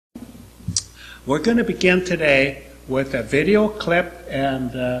We're going to begin today with a video clip,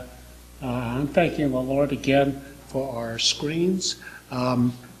 and I'm thanking the Lord again for our screens.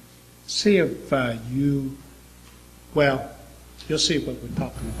 See if you'll see what we're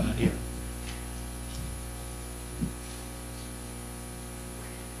talking about here.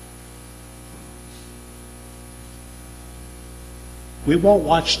 We won't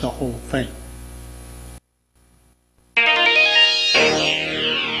watch the whole thing.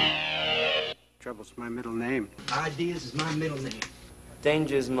 Trouble's my middle name. Ideas is my middle name.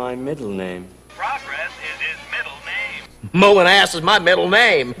 Danger's my middle name. Progress is his middle name. Mowing ass is my middle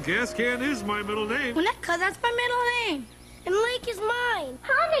name. Gas can is my middle name. Well, that's my middle name. And Lake is mine.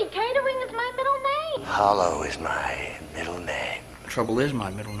 Honey, catering is my middle name. Hollow is my middle name. Trouble is my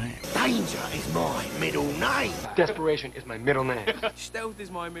middle name. Danger is my middle name. Desperation is my middle name. Stealth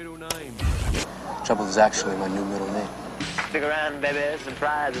is my middle name. Trouble is actually my new middle name. Stick around, baby.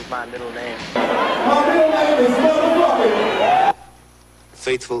 Surprise is my middle name. My middle name is motherfucker.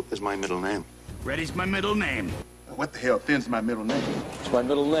 Faithful is my middle name. Ready's my middle name. What the hell thin's my middle name? It's my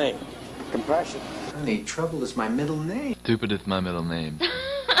middle name. Compression. Honey, trouble is my middle name. Stupid is my middle name. You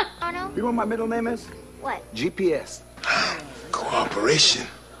know what my middle name is? What? GPS. Cooperation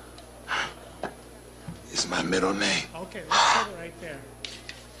is my middle name. Okay, let's put it right there.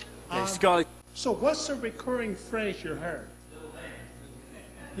 Hey, Scully. So what's the recurring phrase you heard?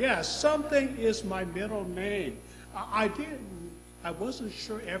 Yeah, something is my middle name. I wasn't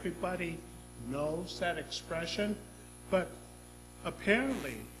sure everybody knows that expression, but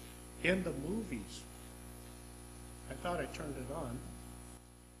apparently in the movies, I thought I turned it on.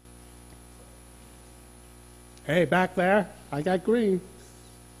 Hey, back there, I got green.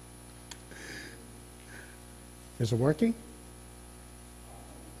 Is it working?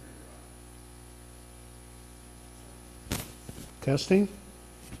 Testing?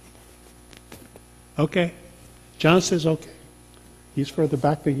 Okay. John says okay. He's further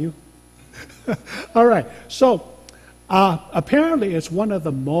back than you. All right. So apparently it's one of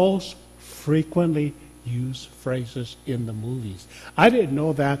the most frequently used phrases in the movies. I didn't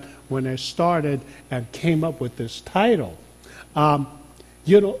know that when I started and came up with this title. The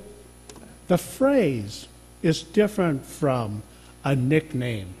phrase is different from a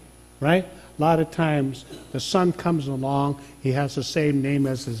nickname, right? A lot of times the son comes along, he has the same name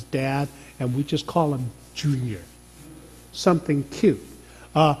as his dad, and we just call him Junior. Something cute.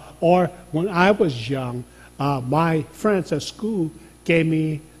 Or when I was young, my friends at school gave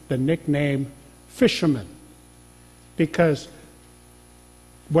me the nickname Fisherman because,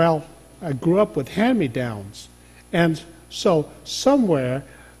 I grew up with hand-me-downs. And so somewhere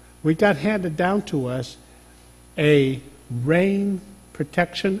we got handed down to us a rain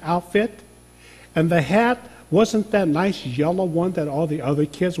protection outfit, and the hat wasn't that nice yellow one that all the other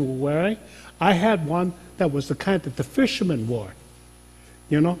kids were wearing. I had one that was the kind that the fishermen wore.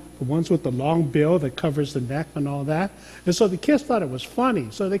 You know, the ones with the long bill that covers the neck and all that. And so the kids thought it was funny,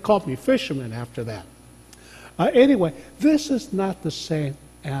 so they called me Fisherman after that. Anyway, this is not the same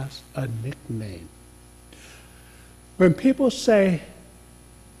as a nickname. When people say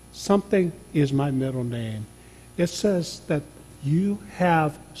something is my middle name, it says that you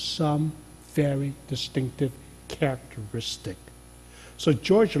have some very distinctive characteristic. So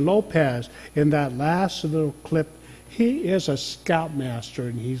George Lopez, in that last little clip, he is a scoutmaster,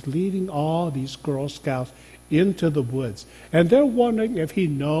 and he's leading all these Girl Scouts into the woods. And they're wondering if he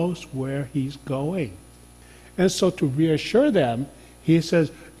knows where he's going. And so to reassure them, he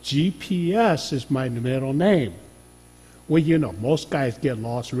says, GPS is my middle name. Well, you know, most guys get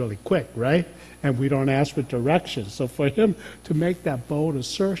lost really quick, right? And we don't ask for directions. So for him to make that bold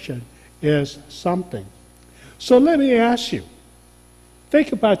assertion is something. So let me ask you,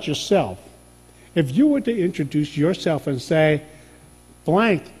 think about yourself. If you were to introduce yourself and say,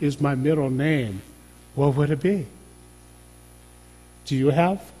 blank is my middle name, what would it be? Do you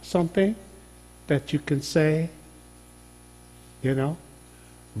have something that you can say? You know,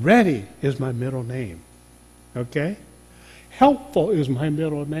 ready is my middle name. Okay? Helpful is my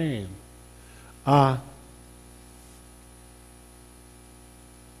middle name.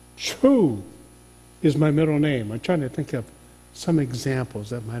 True is my middle name. I'm trying to think of some examples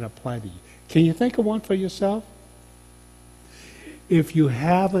that might apply to you. Can you think of one for yourself? If you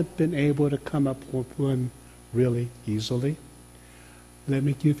haven't been able to come up with one really easily, let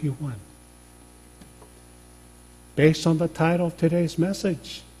me give you one. Based on the title of today's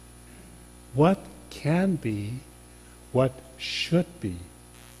message, what can be, what should be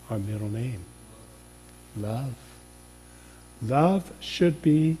our middle name? Love. Love should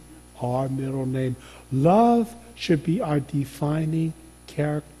be our middle name. Love should be our defining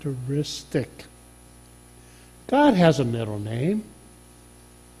characteristic. God has a middle name.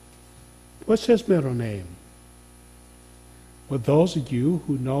 What's his middle name? Well, those of you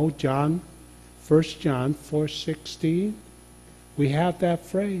who know 1 John 4:16, we have that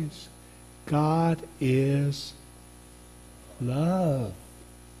phrase, God is love.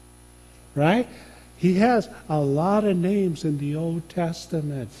 Right? He has a lot of names in the Old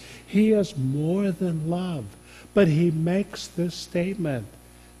Testament. He is more than love. But he makes this statement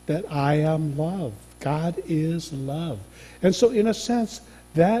that I am love. God is love. And so in a sense,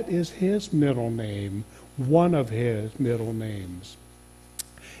 that is his middle name, one of his middle names.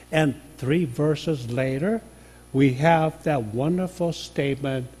 And 3 verses later, we have that wonderful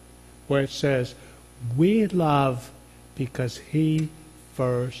statement where it says, we love because he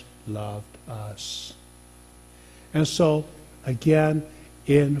first loved us. And so, again,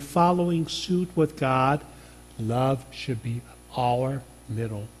 in following suit with God, love should be our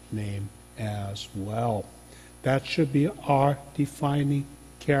middle name as well. That should be our defining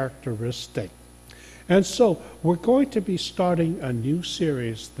characteristic. And so, we're going to be starting a new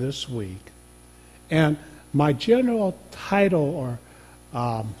series this week. And my general title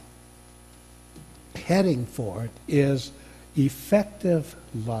or heading for it is Effective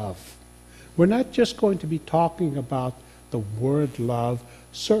Love. We're not just going to be talking about the word love,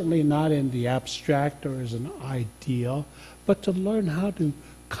 certainly not in the abstract or as an ideal, but to learn how to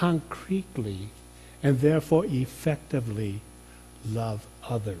concretely and therefore effectively love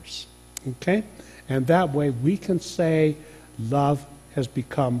others. Okay? And that way we can say love has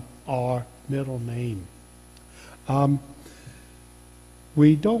become our middle name.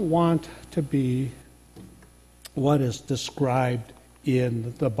 We don't want to be what is described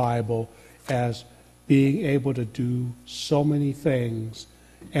in the Bible as being able to do so many things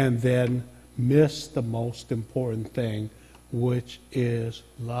and then miss the most important thing, which is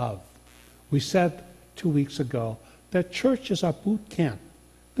love. We said 2 weeks ago that church is our boot camp.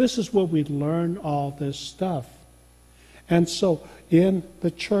 This is where we learn all this stuff. And so in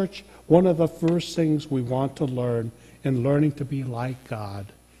the church, one of the first things we want to learn in learning to be like God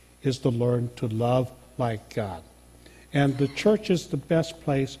is to learn to love like God. And the church is the best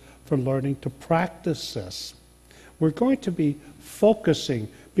place for learning to practice this. We're going to be focusing,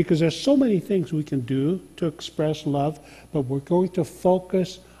 because there's so many things we can do to express love, but we're going to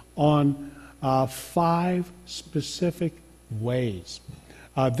focus on 5 specific ways.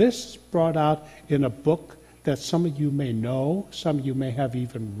 This is brought out in a book that some of you may know, some of you may have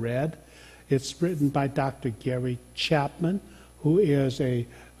even read. It's written by Dr. Gary Chapman, who is a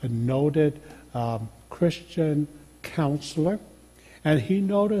noted Christian counselor. And he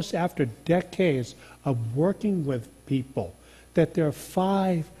noticed after decades of working with people that there are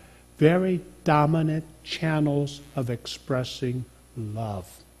 5 very dominant channels of expressing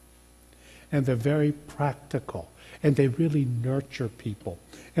love. And they're very practical. And they really nurture people.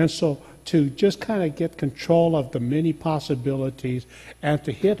 And so to just kind of get control of the many possibilities and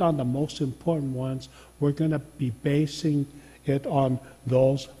to hit on the most important ones, we're going to be basing it on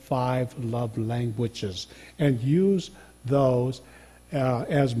those 5 love languages and use those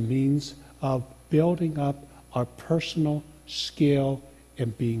as means of building up our personal skill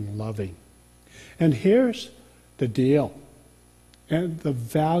in being loving. And here's the deal and the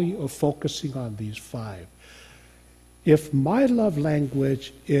value of focusing on these 5. If my love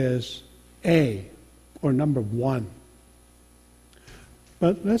language is A, or number 1,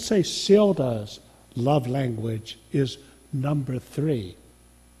 but let's say Silda's love language is number 3.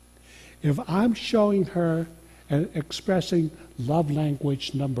 If I'm showing her and expressing love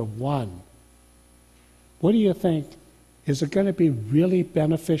language number 1, what do you think? Is it going to be really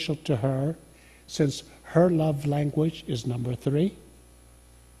beneficial to her since her love language is number 3?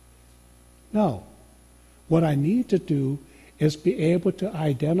 No. What I need to do is be able to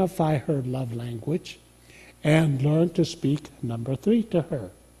identify her love language and learn to speak number 3 to her.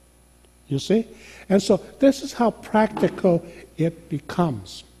 You see? And so this is how practical it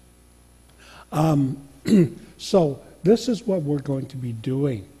becomes. So this is what we're going to be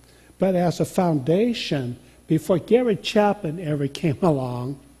doing. But as a foundation, before Gary Chapman ever came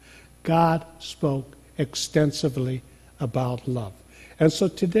along, God spoke extensively about love. And so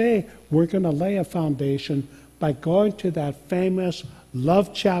today we're going to lay a foundation by going to that famous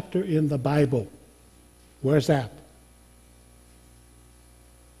love chapter in the Bible. Where's that?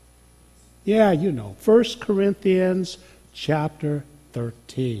 Yeah, you know, 1 Corinthians chapter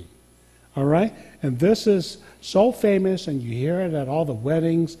 13. All right? And this is so famous, and you hear it at all the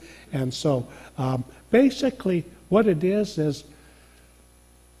weddings. And so basically what it is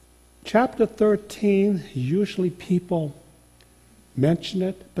chapter 13, usually people mention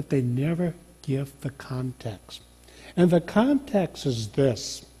it, but they never give the context. And the context is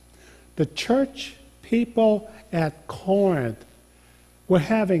this. The church people at Corinth were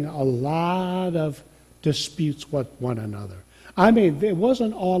having a lot of disputes with one another. I mean, it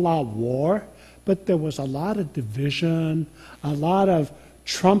wasn't all-out war, but there was a lot of division, a lot of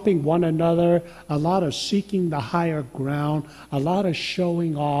trumping one another, a lot of seeking the higher ground, a lot of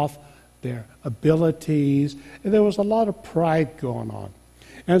showing off their abilities, and there was a lot of pride going on.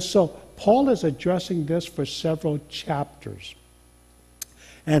 And so Paul is addressing this for several chapters.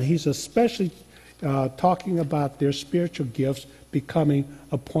 And he's especially talking about their spiritual gifts becoming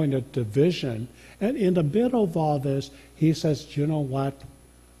a point of division. And in the middle of all this, he says, you know what?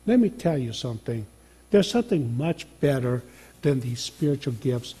 Let me tell you something. There's something much better than these spiritual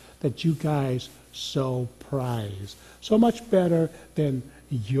gifts that you guys so prize. So much better than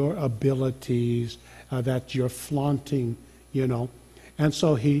your abilities that you're flaunting, you know. And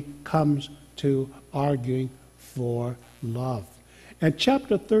so he comes to arguing for love. And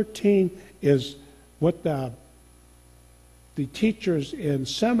chapter 13 is what the teachers in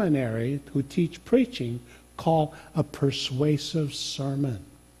seminary who teach preaching call a persuasive sermon.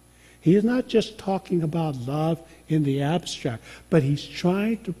 He's not just talking about love in the abstract, but he's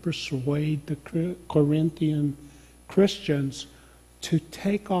trying to persuade the Corinthian Christians to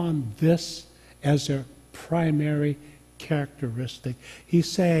take on this as their primary characteristic.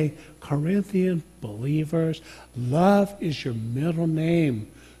 He's saying, Corinthian believers, love is your middle name.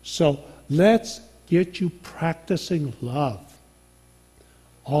 So let's get you practicing love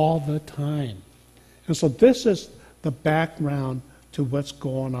all the time. And so this is the background to what's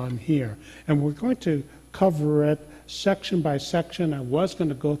going on here. And we're going to cover it section by section. I was going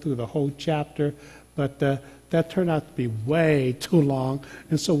to go through the whole chapter, but that turned out to be way too long.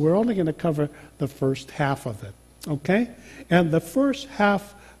 And so we're only going to cover the first half of it. Okay? And the first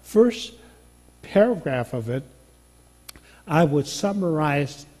paragraph of it, I would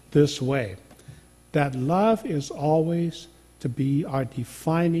summarize this way. That love is always to be our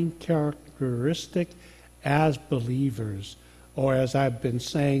defining characteristic as believers. Or as I've been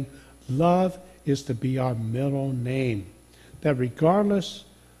saying, love is to be our middle name. That regardless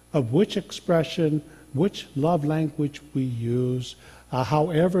of which expression, which love language we use,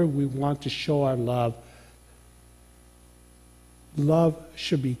 however we want to show our love, love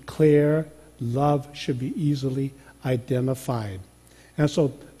should be clear, love should be easily identified. And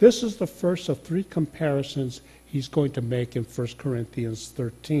so this is the first of three comparisons he's going to make in 1 Corinthians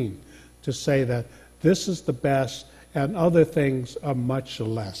 13 to say that this is the best and other things are much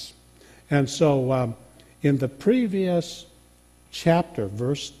less. And so in the previous chapter,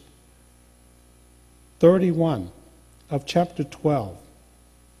 verse 31 of chapter 12,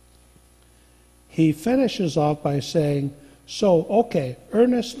 he finishes off by saying, so, okay,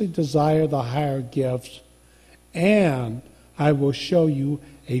 earnestly desire the higher gifts, and I will show you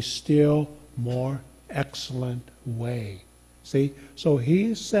a still more excellent way. See? So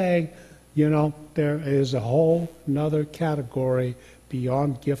he's saying, you know, there is a whole another category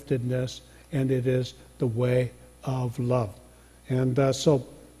beyond giftedness, and it is the way of love. And so,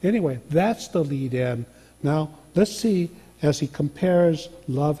 anyway, that's the lead in. Now, let's see as he compares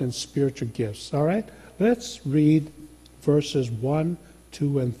love and spiritual gifts. All right? Let's read verses 1,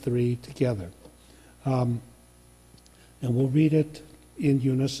 2, and 3 together. And we'll read it in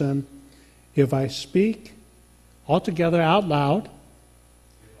unison. If I speak all together out loud,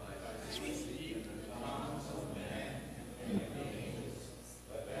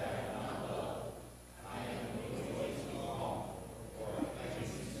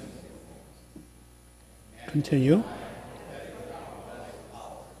 continue.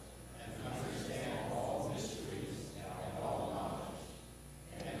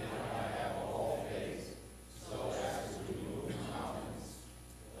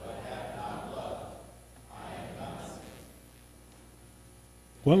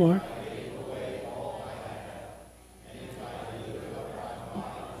 One more.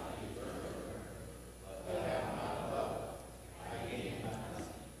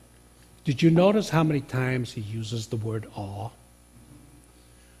 Did you notice how many times he uses the word awe?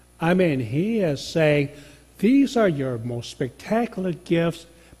 I mean, he is saying, these are your most spectacular gifts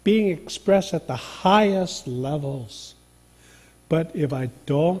being expressed at the highest levels. But if I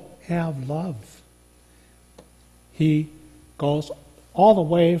don't have love, he goes all the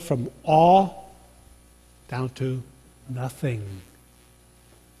way from awe down to nothing.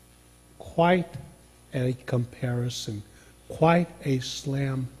 Quite a comparison, quite a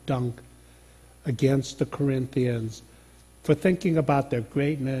slam dunk against the Corinthians for thinking about their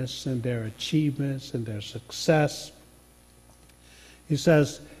greatness and their achievements and their success. He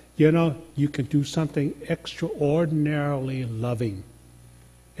says, you can do something extraordinarily loving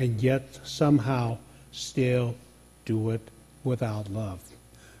and yet somehow still do it without love.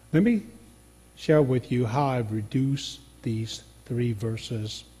 Let me share with you how I've reduced these 3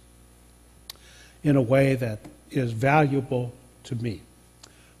 verses in a way that is valuable to me.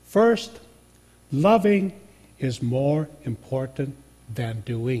 First, loving is more important than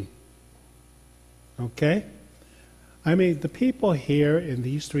doing. Okay? I mean, the people here in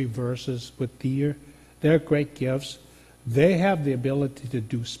these 3 verses with their great gifts, they have the ability to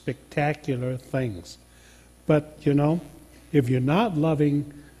do spectacular things. But, if you're not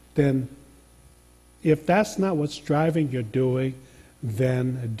loving, then if that's not what's driving your doing,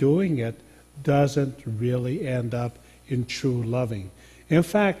 then doing it doesn't really end up in true loving. In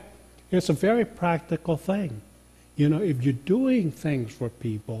fact, it's a very practical thing. If you're doing things for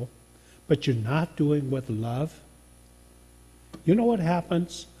people, but you're not doing with love, you know what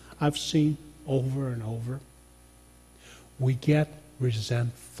happens? I've seen over and over. We get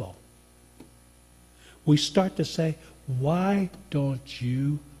resentful. We start to say, why don't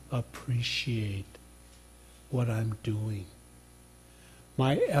you appreciate what I'm doing?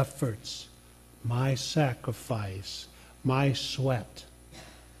 My efforts, my sacrifice, my sweat.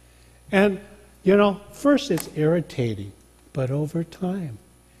 And, first it's irritating, but over time,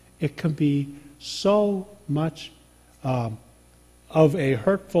 it can be so much of a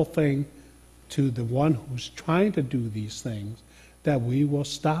hurtful thing to the one who's trying to do these things that we will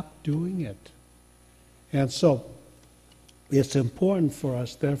stop doing it. And so it's important for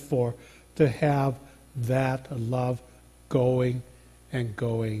us, therefore, to have that love going and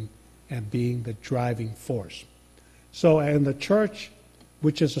being the driving force. So in the church,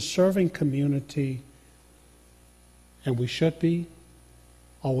 which is a serving community, and we should be,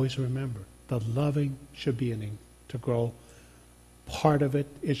 always remember, the loving should be an integral part of it.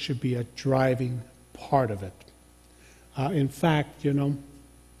 It should be a driving part of it. In fact,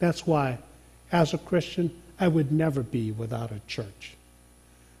 that's why, as a Christian, I would never be without a church.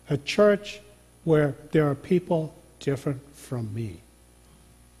 A church where there are people different from me.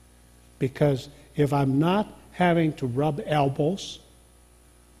 Because if I'm not having to rub elbows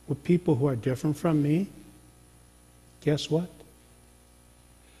with people who are different from me, guess what?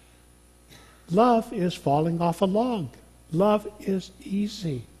 Love is falling off a log. Love is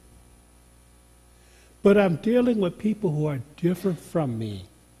easy. But I'm dealing with people who are different from me.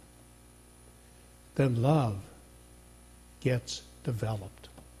 Then love gets developed.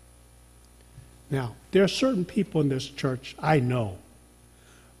 Now, there are certain people in this church I know.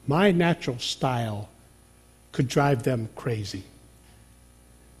 My natural style could drive them crazy.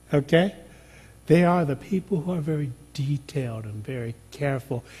 Okay? They are the people who are very detailed and very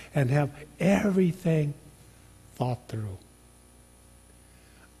careful and have everything thought through.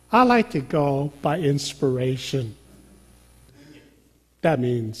 I like to go by inspiration. That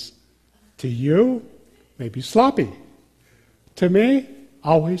means to you, maybe sloppy. To me,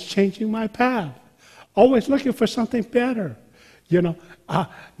 always changing my path. Always looking for something better.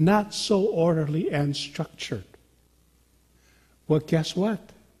 Not so orderly and structured. Well, guess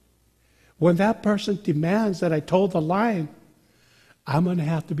what? When that person demands that I toe the line, I'm going to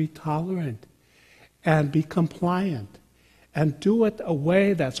have to be tolerant and be compliant and do it a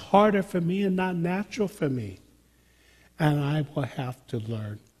way that's harder for me and not natural for me. And I will have to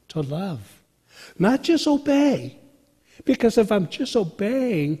learn to love. Not just obey. Because if I'm just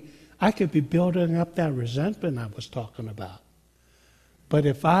obeying, I could be building up that resentment I was talking about. But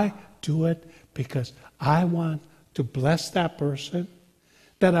if I do it because I want to bless that person,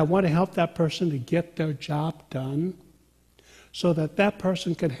 that I want to help that person to get their job done, so that that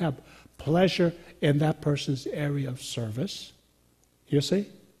person can have pleasure in that person's area of service, you see,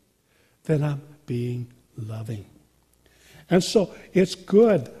 then I'm being loving. And so it's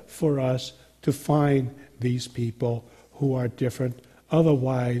good for us to find these people who are different.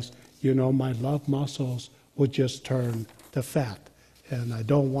 Otherwise, my love muscles would just turn to fat. And I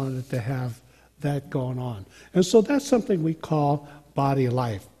don't want it to have that going on. And so that's something we call body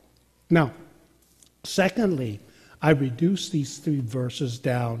life. Now, secondly, I reduce these 3 verses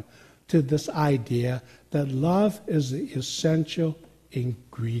down to this idea that love is the essential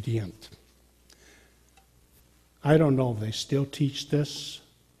ingredient. I don't know if they still teach this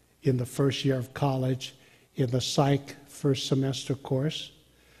in the first year of college in the psych first semester course,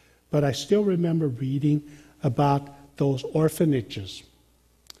 but I still remember reading about those orphanages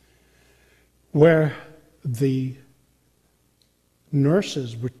where the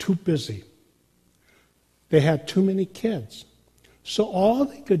nurses were too busy. They had too many kids. So all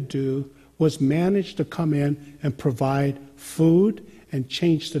they could do was manage to come in and provide food and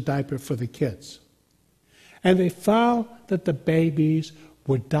changed the diaper for the kids. And they found that the babies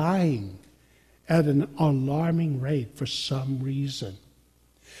were dying at an alarming rate for some reason.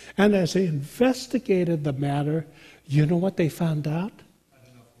 And as they investigated the matter, you know what they found out?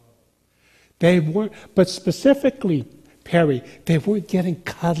 They weren't, but specifically, Perry, they weren't getting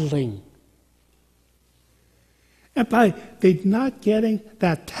cuddling. And by they not getting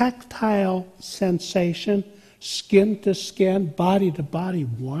that tactile sensation, skin to skin, body to body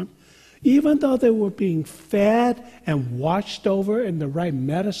warmth, even though they were being fed and watched over and the right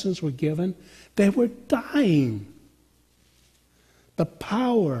medicines were given, they were dying. The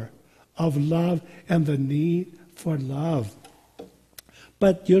power of love and the need for love.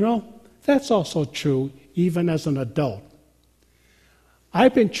 But you know, that's also true even as an adult.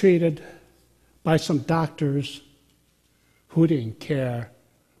 I've been treated by some doctors who didn't care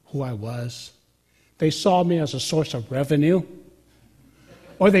who I was. They saw me as a source of revenue,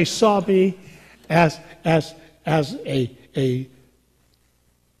 or they saw me as a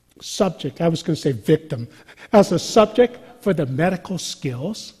subject, I was going to say victim, as a subject for the medical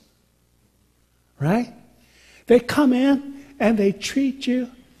skills, right? They come in and they treat you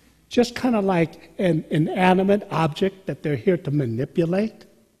just kind of like an inanimate object that they're here to manipulate.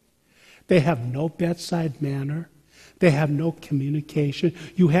 They have no bedside manner. They have no communication.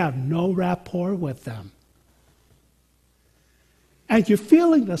 You have no rapport with them. And you're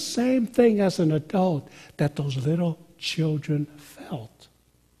feeling the same thing as an adult that those little children felt.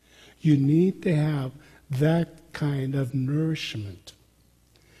 You need to have that kind of nourishment.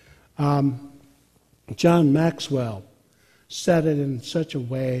 John Maxwell said it in such a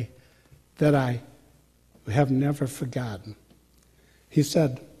way that I have never forgotten. He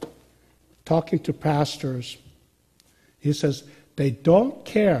said, talking to pastors, he says, they don't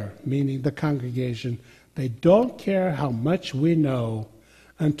care, meaning the congregation, they don't care how much we know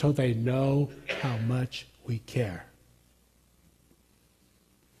until they know how much we care.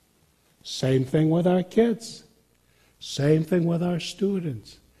 Same thing with our kids. Same thing with our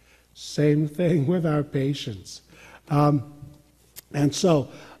students. Same thing with our patients.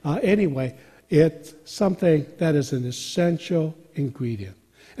 Anyway, it's something that is an essential ingredient.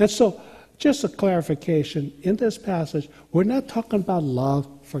 And so, just a clarification, in this passage, we're not talking about love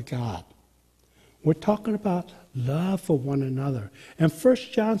for God. We're talking about love for one another. And 1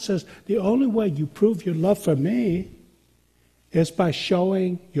 John says, the only way you prove your love for me is by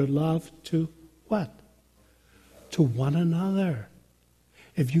showing your love to what? To one another.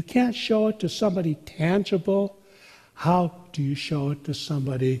 If you can't show it to somebody tangible, how do you show it to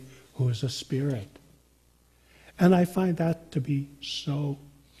somebody who is a spirit? And I find that to be so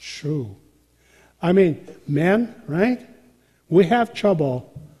true. I mean, men, right? We have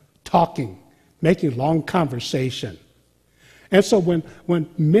trouble talking, making long conversation. And so when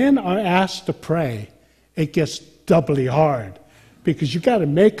men are asked to pray, it gets doubly hard because you got to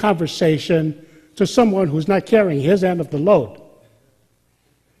make conversation to someone who's not carrying his end of the load.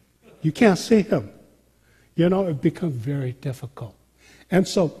 You can't see him. You know, it becomes very difficult. And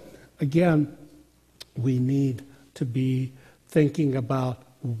so, again, we need to be thinking about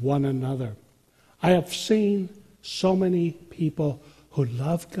one another. I have seen so many people who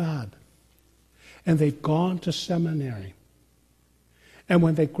love God, and they've gone to seminary. And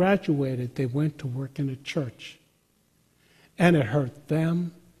when they graduated, they went to work in a church. And it hurt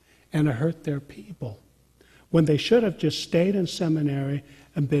them, and it hurt their people. When they should have just stayed in seminary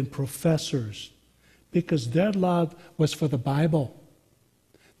and been professors, because their love was for the Bible.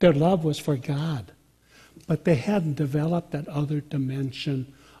 Their love was for God. But they hadn't developed that other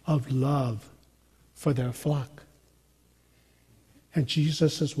dimension of love for their flock. And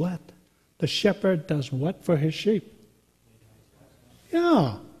Jesus is what? The shepherd does what for his sheep?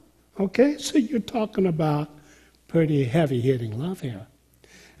 Yeah. Okay, so you're talking about pretty heavy-hitting love here.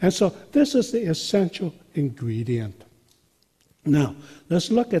 And so this is the essential ingredient. Now,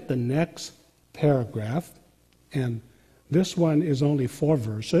 let's look at the next paragraph. And this one is only 4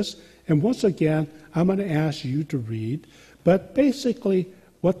 verses. And once again, I'm going to ask you to read. But basically,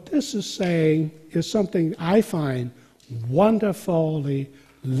 what this is saying is something I find wonderfully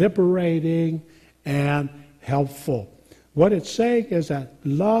liberating and helpful. What it's saying is that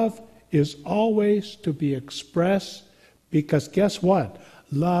love is always to be expressed because guess what?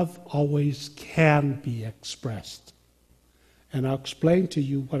 Love always can be expressed. And I'll explain to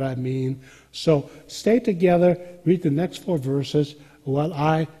you what I mean. So stay together, read the next 4 verses while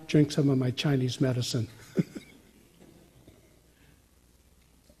I drink some of my Chinese medicine.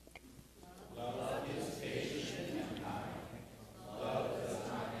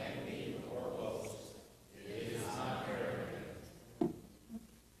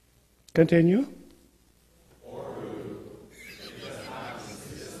 Continue.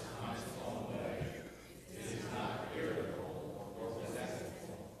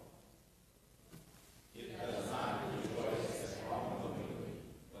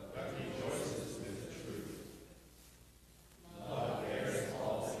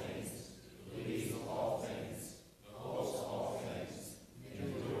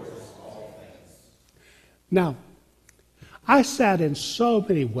 Now, I sat in so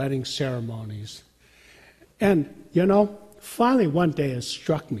many wedding ceremonies, and, finally one day it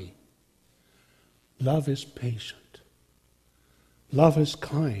struck me. Love is patient. Love is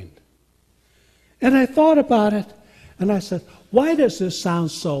kind. And I thought about it, and I said, why does this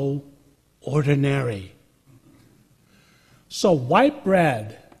sound so ordinary? So white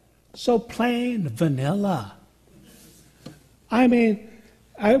bread, so plain vanilla. I mean,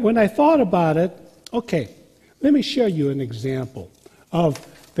 when I thought about it, okay, let me show you an example of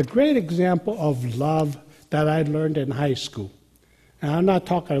the great example of love that I learned in high school. And I'm not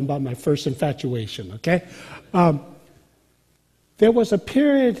talking about my first infatuation, okay? There was a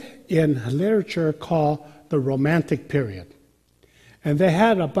period in literature called the Romantic period. And they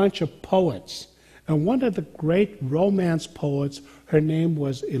had a bunch of poets. And one of the great romance poets, her name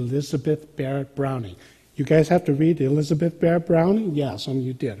was Elizabeth Barrett Browning. You guys have to read Elizabeth Barrett Browning? Yeah, some of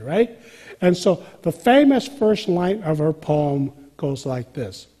you did, right? And so the famous first line of her poem goes like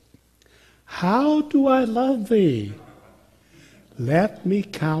this. How do I love thee? Let me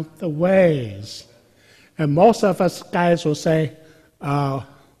count the ways. And most of us guys will say,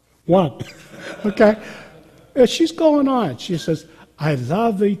 one. Okay? And she's going on. She says, I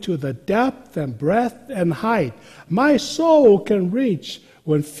love thee to the depth and breadth and height my soul can reach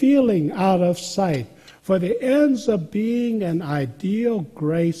when feeling out of sight. For the ends of being an ideal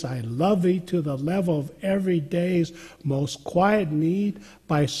grace, I love thee to the level of every day's most quiet need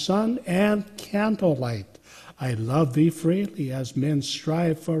by sun and candlelight. I love thee freely as men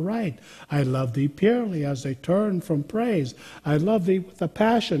strive for right. I love thee purely as they turn from praise. I love thee with a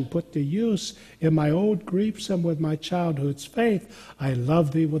passion put to use in my old griefs and with my childhood's faith. I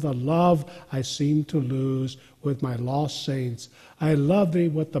love thee with a love I seem to lose with my lost saints. I love thee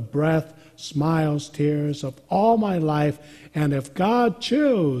with the breath, smiles, tears of all my life, and if God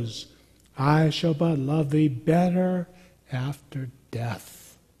choose, I shall but love thee better after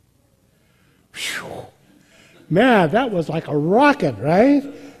death. Whew. Man, that was like a rocket, right?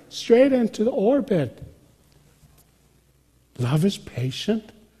 Straight into the orbit. Love is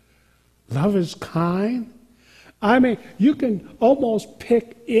patient. Love is kind. I mean, you can almost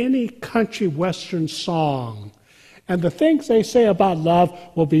pick any country western song, and the things they say about love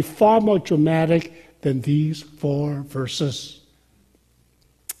will be far more dramatic than these 4 verses.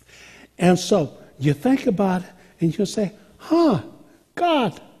 And so you think about it and you say,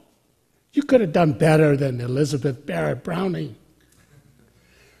 God, you could have done better than Elizabeth Barrett Browning.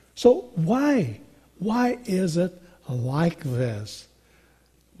 So why? Why is it like this?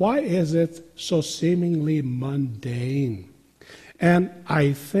 Why is it so seemingly mundane? And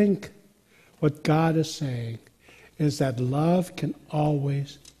I think what God is saying is that love can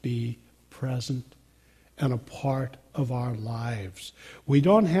always be present and a part of our lives. We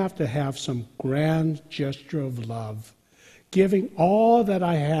don't have to have some grand gesture of love, giving all that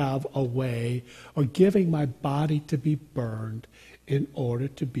I have away or giving my body to be burned in order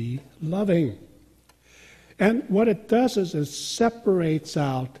to be loving. And what it does is it separates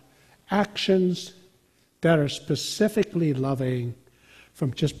out actions that are specifically loving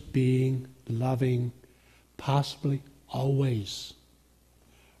from just being loving, possibly always.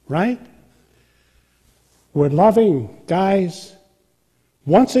 Right? We're loving, guys,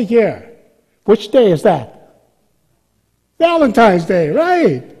 once a year. Which day is that? Valentine's Day,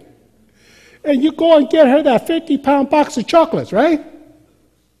 right? And you go and get her that 50-pound box of chocolates, right?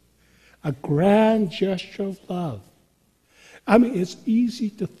 A grand gesture of love. I mean, it's easy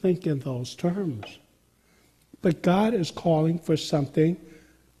to think in those terms. But God is calling for something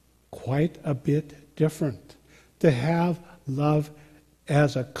quite a bit different. To have love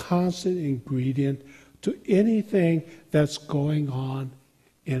as a constant ingredient to anything that's going on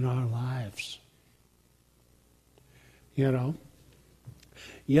in our lives. You know,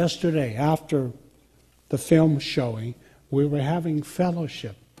 yesterday after the film showing, we were having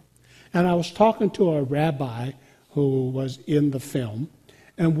fellowship. And I was talking to a rabbi who was in the film,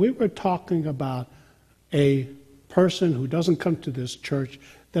 and we were talking about a person who doesn't come to this church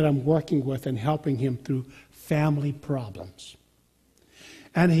that I'm working with and helping him through family problems.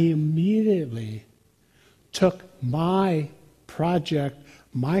 And he immediately took my project,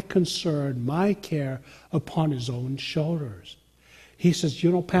 my concern, my care upon his own shoulders. He says,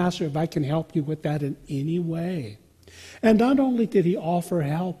 Pastor, if I can help you with that in any way. And not only did he offer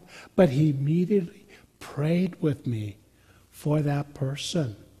help, but he immediately prayed with me for that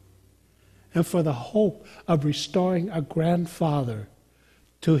person and for the hope of restoring a grandfather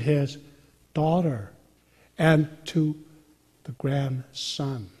to his daughter and to the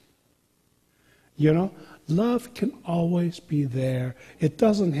grandson. Love can always be there. It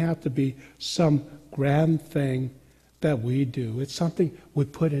doesn't have to be some grand thing that we do. It's something we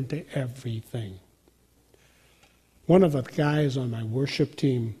put into everything. One of the guys on my worship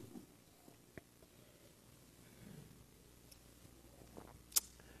team,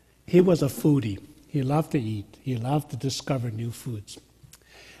 he was a foodie. He loved to eat. He loved to discover new foods.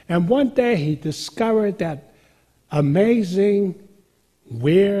 And one day he discovered that amazing,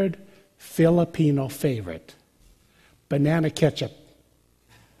 weird Filipino favorite, banana ketchup.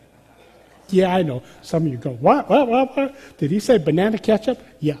 Yeah, I know. Some of you go, what? Did he say banana ketchup?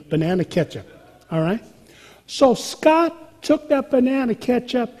 Yeah, banana ketchup. All right? So Scott took that banana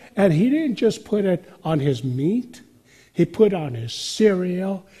ketchup and he didn't just put it on his meat. He put it on his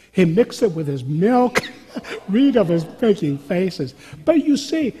cereal. He mixed it with his milk. Rita was making faces. But you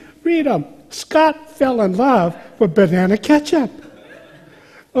see, Rita, Scott fell in love with banana ketchup.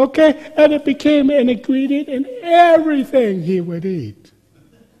 Okay? And it became an ingredient in everything he would eat.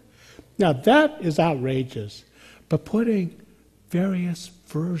 Now that is outrageous. But putting various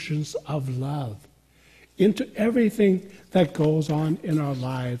versions of love into everything that goes on in our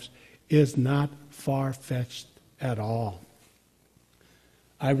lives is not far-fetched at all.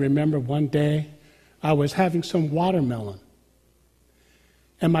 I remember one day I was having some watermelon.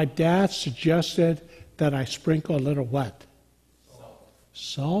 And my dad suggested that I sprinkle a little what?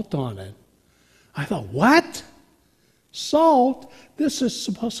 Salt on it. I thought, what? Salt? This is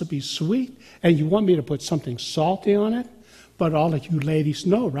supposed to be sweet, and you want me to put something salty on it? But all of you ladies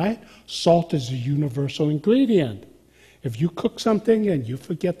know, right? Salt is a universal ingredient. If you cook something and you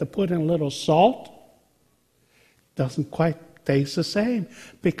forget to put in a little salt, it doesn't quite taste the same,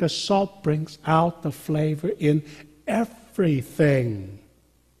 because salt brings out the flavor in everything.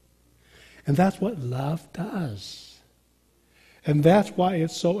 And that's what love does. And that's why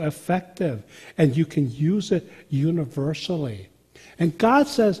it's so effective. And you can use it universally. And God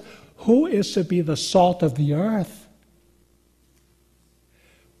says, who is to be the salt of the earth?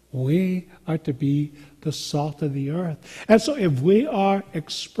 We are to be the salt of the earth. And so if we are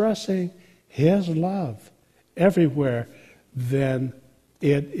expressing His love everywhere, then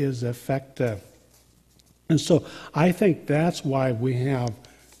it is effective. And so I think that's why we have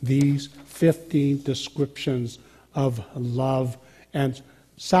these 15 descriptions of love, and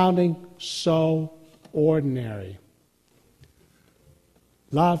sounding so ordinary.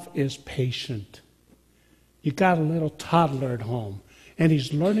 Love is patient. You got a little toddler at home, and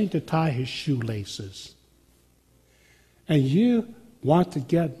he's learning to tie his shoelaces. And you want to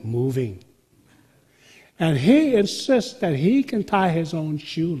get moving. And he insists that he can tie his own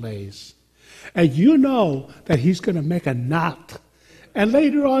shoelace. And you know that he's going to make a knot. And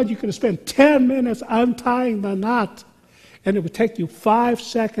later on, you're going to spend 10 minutes untying the knot. And it would take you 5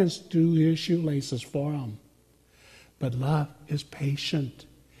 seconds to do his shoelaces for him. But love is patient.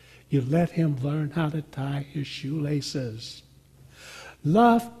 You let him learn how to tie his shoelaces.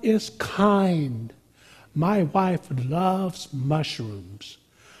 Love is kind. My wife loves mushrooms.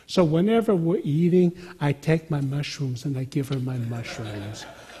 So whenever we're eating, I take my mushrooms and I give her my mushrooms.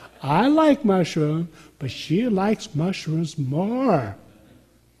 I like mushrooms, but she likes mushrooms more.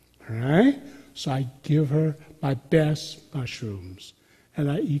 Right? So I give her my best mushrooms,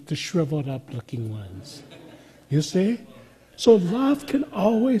 and I eat the shriveled up looking ones. You see? So love can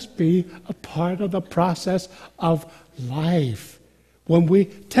always be a part of the process of life. When we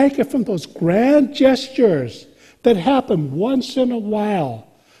take it from those grand gestures that happen once in a while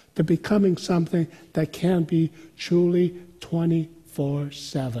to becoming something that can be truly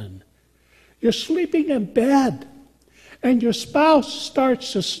 24/7. You're sleeping in bed, and your spouse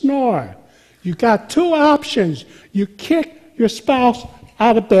starts to snore. You got two options. You kick your spouse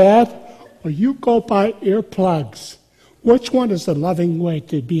out of bed, or you go buy earplugs. Which one is the loving way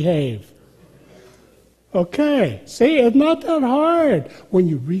to behave? Okay, see, it's not that hard when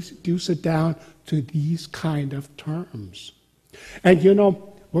you reduce it down to these kind of terms. And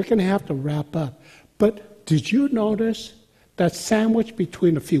we're going to have to wrap up. But did you notice that sandwich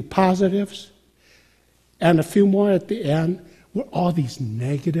between a few positives and a few more at the end were all these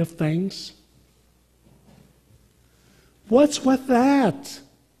negative things? What's with that?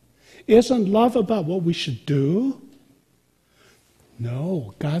 Isn't love about what we should do?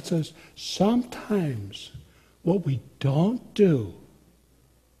 No, God says sometimes what we don't do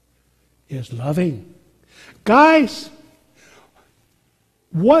is loving. Guys,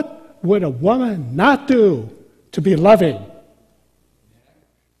 what would a woman not do to be loving?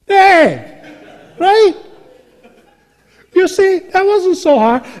 Hey, right? You see, that wasn't so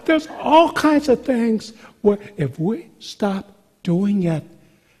hard. There's all kinds of things where if we stop doing it,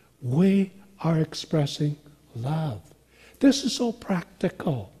 we are expressing love. This is so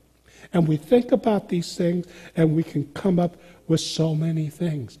practical. And we think about these things and we can come up with so many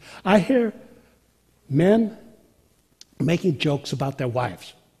things. I hear men making jokes about their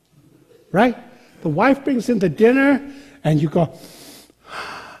wives, right? The wife brings in the dinner and you go,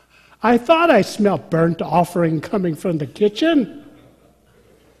 I thought I smelled burnt offering coming from the kitchen.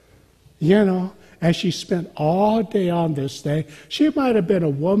 You know, and she spent all day on this thing. She might have been a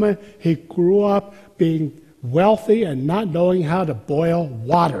woman who grew up being wealthy and not knowing how to boil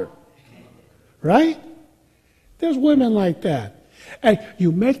water. Right? There's women like that. And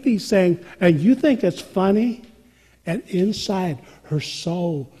you make these things and you think it's funny, and inside her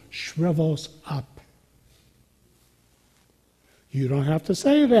soul shrivels up. You don't have to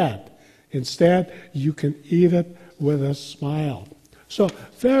say that. Instead, you can eat it with a smile. So,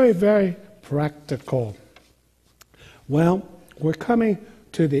 very, very practical. Well, we're coming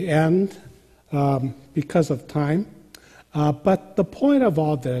to the end because of time. But the point of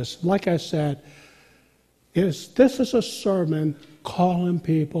all this, like I said, is this is a sermon calling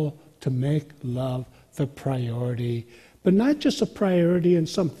people to make love the priority. But not just a priority in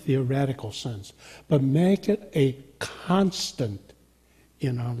some theoretical sense, but make it a constant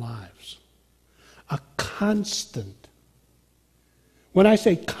in our lives. A constant. When I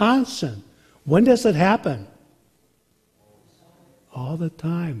say constant, when does it happen? All the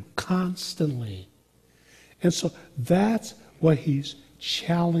time, constantly. And so that's what he's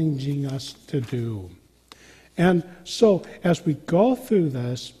challenging us to do. And so as we go through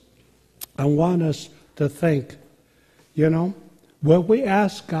this, I want us to think, you know, will we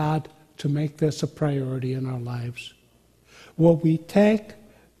ask God to make this a priority in our lives? Will we take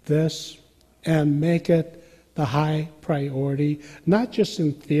this and make it the high priority, not just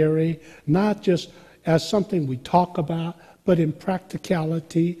in theory, not just as something we talk about, but in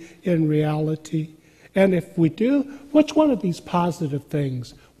practicality, in reality? And if we do, which one of these positive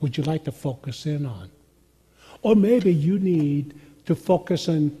things would you like to focus in on? Or maybe you need to focus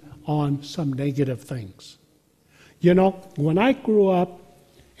in on some negative things. You know, when I grew up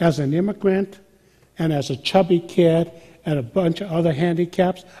as an immigrant and as a chubby kid and a bunch of other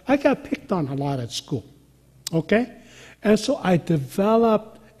handicaps, I got picked on a lot at school, okay? And so I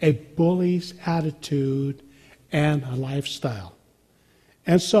developed a bully's attitude and a lifestyle.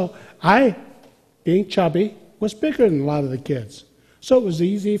 And so I, being chubby, was bigger than a lot of the kids. So it was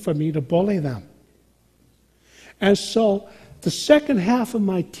easy for me to bully them. And so the second half of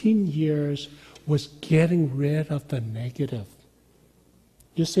my teen years was getting rid of the negative.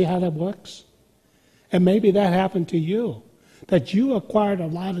 You see how that works? And maybe that happened to you, that you acquired a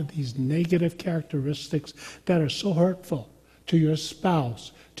lot of these negative characteristics that are so hurtful to your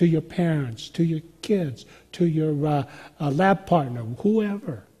spouse, to your parents, to your kids, to your lab partner,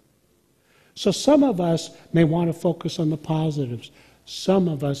 whoever. So some of us may want to focus on the positives. Some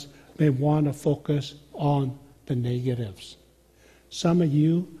of us may want to focus on the negatives. Some of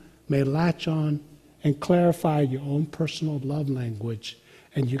you may latch on and clarify your own personal love language,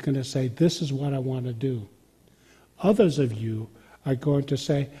 and you're going to say, this is what I want to do. Others of you are going to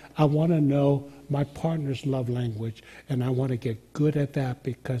say, I want to know my partner's love language, and I want to get good at that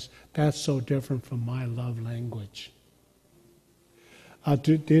because that's so different from my love language.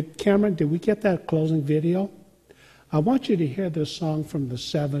 Cameron, did we get that closing video? I want you to hear this song from the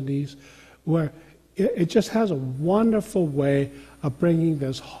 70s where it just has a wonderful way of bringing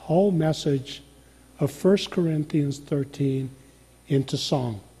this whole message of 1 Corinthians 13 into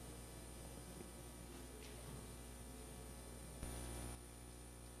song.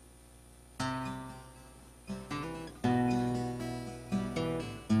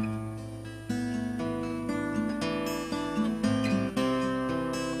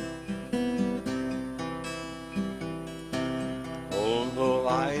 Although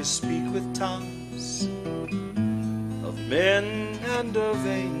I speak with tongues of men and of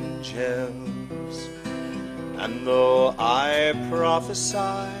angels, and though I prophesy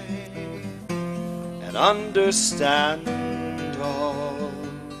and understand all,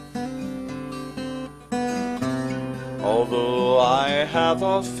 although I have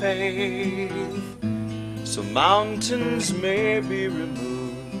all faith, so mountains may be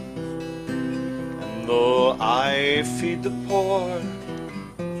removed, and though I feed the poor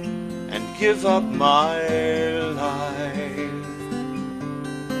and give up my life,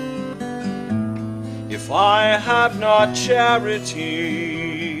 If I have not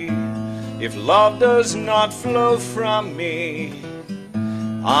charity, if love does not flow from me,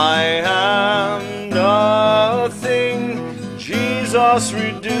 I am nothing. Jesus,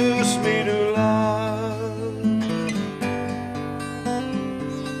 reduce me to love.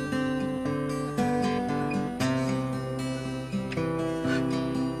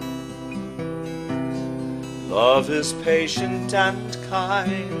 Love is patient and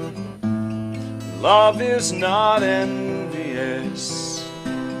kind. Love is not envious,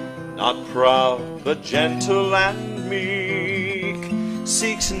 not proud, but gentle and meek,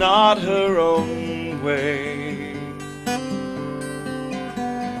 seeks not her own way.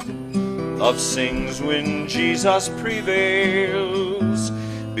 Love sings when Jesus prevails,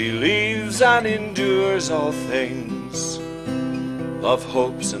 believes and endures all things. Love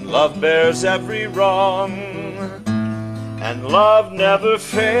hopes and love bears every wrong, and love never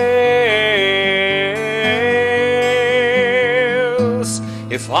fails.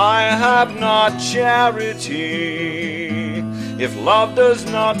 If I have not charity, if love does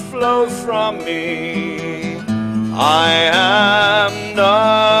not flow from me, I am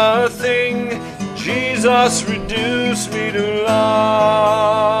nothing. Jesus, reduce me to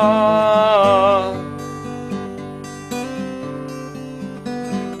love.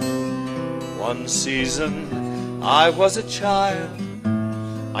 One season I was a child,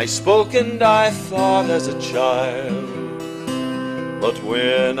 I spoke and I thought as a child. But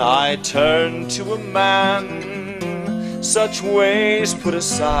when I turned to a man, such ways put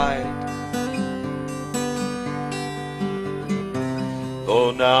aside.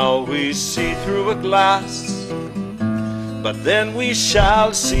 Though now we see through a glass, but then we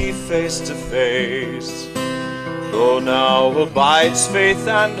shall see face to face. Though now abides faith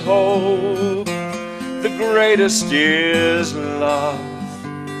and hope, the greatest is love.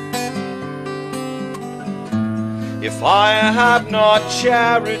 If I have not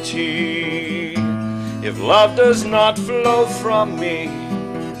charity, if love does not flow from me,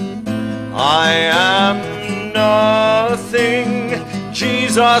 I am nothing.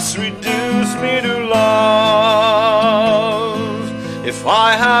 Jesus, reduce me to love. If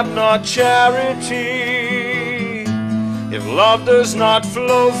I have not charity, if love does not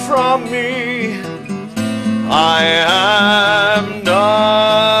flow from me, I am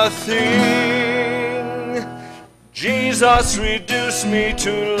nothing. Jesus, reduce me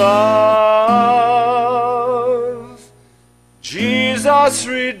to love. Jesus,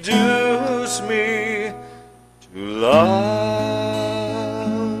 reduce me to love.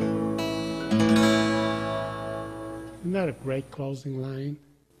 Isn't that a great closing line?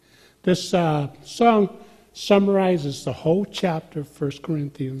 This song summarizes the whole chapter, 1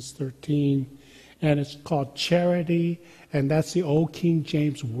 Corinthians 13, and it's called Charity, and that's the old King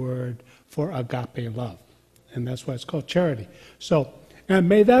James word for agape love. And that's why it's called charity. So, and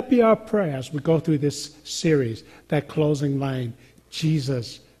may that be our prayer as we go through this series, that closing line,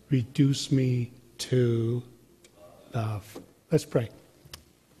 Jesus, reduce me to love. Let's pray.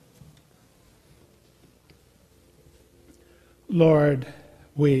 Lord,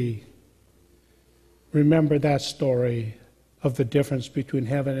 we remember that story of the difference between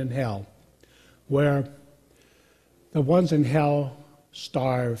heaven and hell, where the ones in hell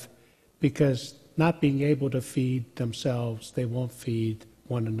starve because not being able to feed themselves, they won't feed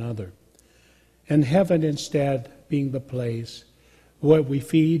one another. And heaven instead being the place where we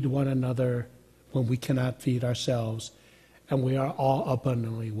feed one another when we cannot feed ourselves, and we are all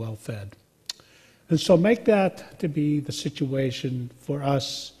abundantly well fed. And so make that to be the situation for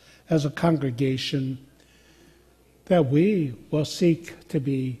us as a congregation, that we will seek to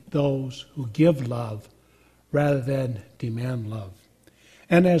be those who give love rather than demand love.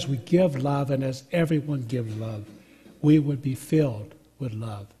 And as we give love, and as everyone gives love, we would be filled with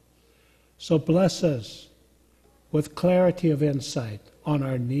love. So bless us with clarity of insight on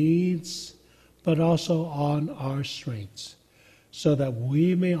our needs, but also on our strengths, so that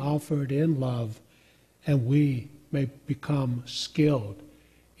we may offer it in love, and we may become skilled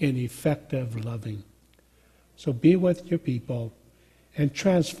in effective loving. So be with your people and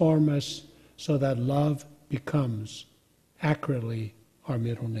transform us so that love becomes accurately our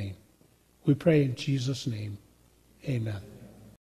middle name. We pray in Jesus' name. Amen.